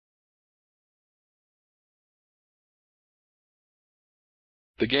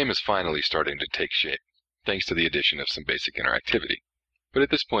The game is finally starting to take shape, thanks to the addition of some basic interactivity. But at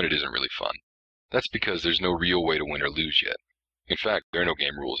this point it isn't really fun. That's because there's no real way to win or lose yet. In fact, there are no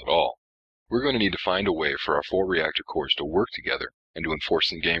game rules at all. We're going to need to find a way for our 4 reactor cores to work together and to enforce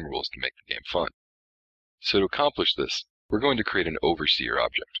some game rules to make the game fun. So to accomplish this, we're going to create an overseer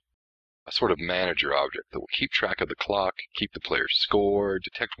object, a sort of manager object that will keep track of the clock, keep the player's score,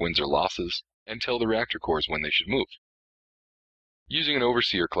 detect wins or losses, and tell the reactor cores when they should move. Using an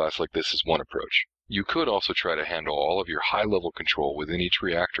overseer class like this is one approach. You could also try to handle all of your high-level control within each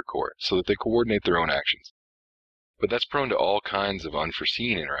reactor core so that they coordinate their own actions. But that's prone to all kinds of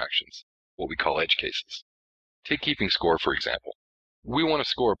unforeseen interactions, what we call edge cases. Take keeping score, for example. We want to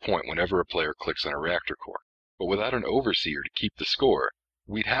score a point whenever a player clicks on a reactor core, but without an overseer to keep the score,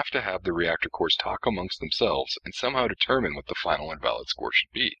 we'd have to have the reactor cores talk amongst themselves and somehow determine what the final and valid score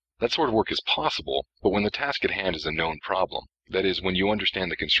should be. That sort of work is possible, but when the task at hand is a known problem, that is, when you understand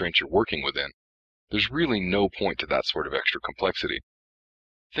the constraints you're working within, there's really no point to that sort of extra complexity.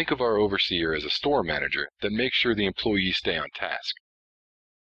 Think of our overseer as a store manager that makes sure the employees stay on task.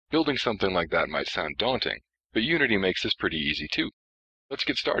 Building something like that might sound daunting, but Unity makes this pretty easy too. Let's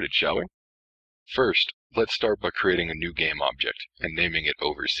get started, shall we? First, let's start by creating a new game object and naming it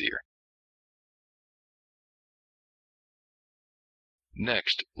Overseer.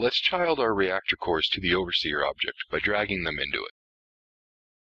 Next, let's child our reactor cores to the Overseer object by dragging them into it.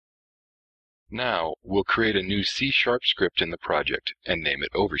 Now, we'll create a new C# script in the project and name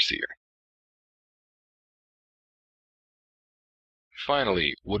it Overseer.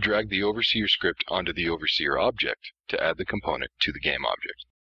 Finally, we'll drag the Overseer script onto the Overseer object to add the component to the game object.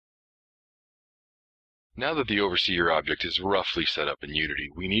 Now that the Overseer object is roughly set up in Unity,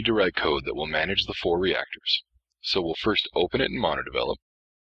 we need to write code that will manage the 4 reactors. So we'll first open it in MonoDevelop.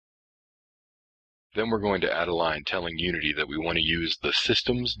 Then we're going to add a line telling Unity that we want to use the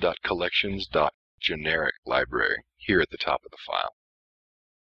systems.collections.generic library here at the top of the file.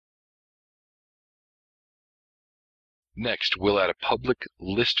 Next, we'll add a public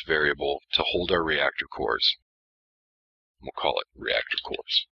list variable to hold our reactor cores. We'll call it reactor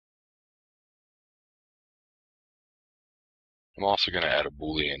cores. I'm also going to add a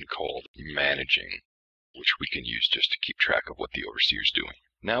Boolean called managing, which we can use just to keep track of what the overseer is doing.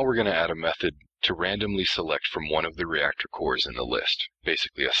 Now we're going to add a method to randomly select from one of the reactor cores in the list,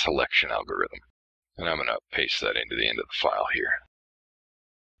 basically a selection algorithm. And I'm going to paste that into the end of the file here.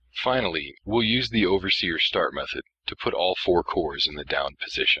 Finally, we'll use the overseer start method to put all 4 cores in the down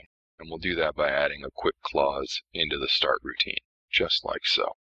position. And we'll do that by adding a quick clause into the start routine, just like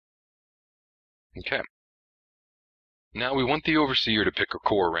so. Okay. Now we want the overseer to pick a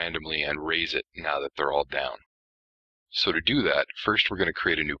core randomly and raise it now that they're all down. So to do that, first we're going to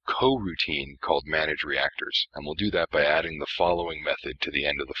create a new coroutine called manage reactors, and we'll do that by adding the following method to the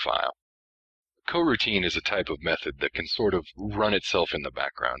end of the file. A coroutine is a type of method that can sort of run itself in the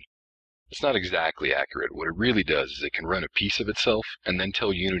background. It's not exactly accurate. What it really does is it can run a piece of itself and then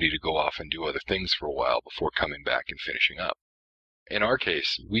tell Unity to go off and do other things for a while before coming back and finishing up. In our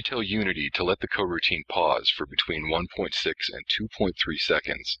case, we tell Unity to let the coroutine pause for between 1.6 and 2.3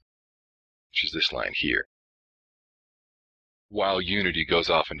 seconds, which is this line here, while Unity goes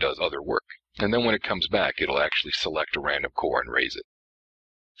off and does other work. And then when it comes back, it'll actually select a random core and raise it.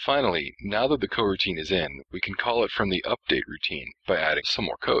 Finally, now that the coroutine is in, we can call it from the update routine by adding some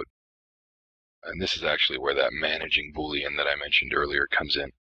more code. And this is actually where that managing Boolean that I mentioned earlier comes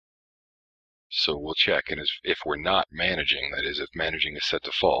in. So we'll check, and if we're not managing, that is, if managing is set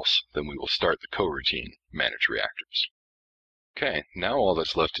to false, then we will start the coroutine, manage reactors. Okay, now all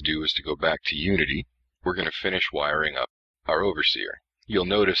that's left to do is to go back to Unity. We're going to finish wiring up our overseer. You'll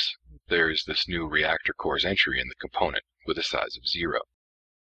notice there's this new reactor cores entry in the component with a size of 0.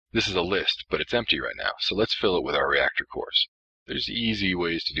 This is a list, but it's empty right now, so let's fill it with our reactor cores. There's easy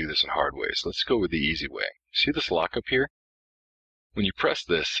ways to do this and hard ways. Let's go with the easy way. See this lockup here? When you press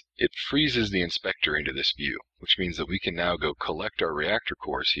this, it freezes the inspector into this view, which means that we can now go collect our reactor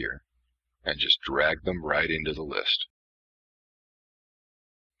cores here and just drag them right into the list.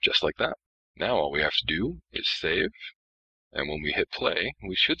 Just like that. Now all we have to do is save, and when we hit play,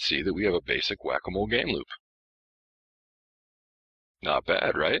 we should see that we have a basic Whack-A-Mole game loop. Not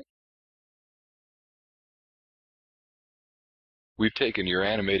bad, right? We've taken your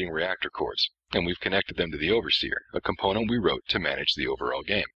animating reactor cores, and we've connected them to the overseer, a component we wrote to manage the overall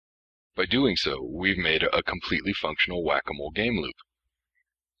game. By doing so, we've made a completely functional Whack-A-Mole game loop.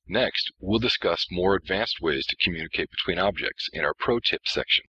 Next, we'll discuss more advanced ways to communicate between objects in our Pro Tips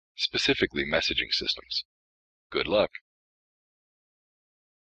section, specifically messaging systems. Good luck!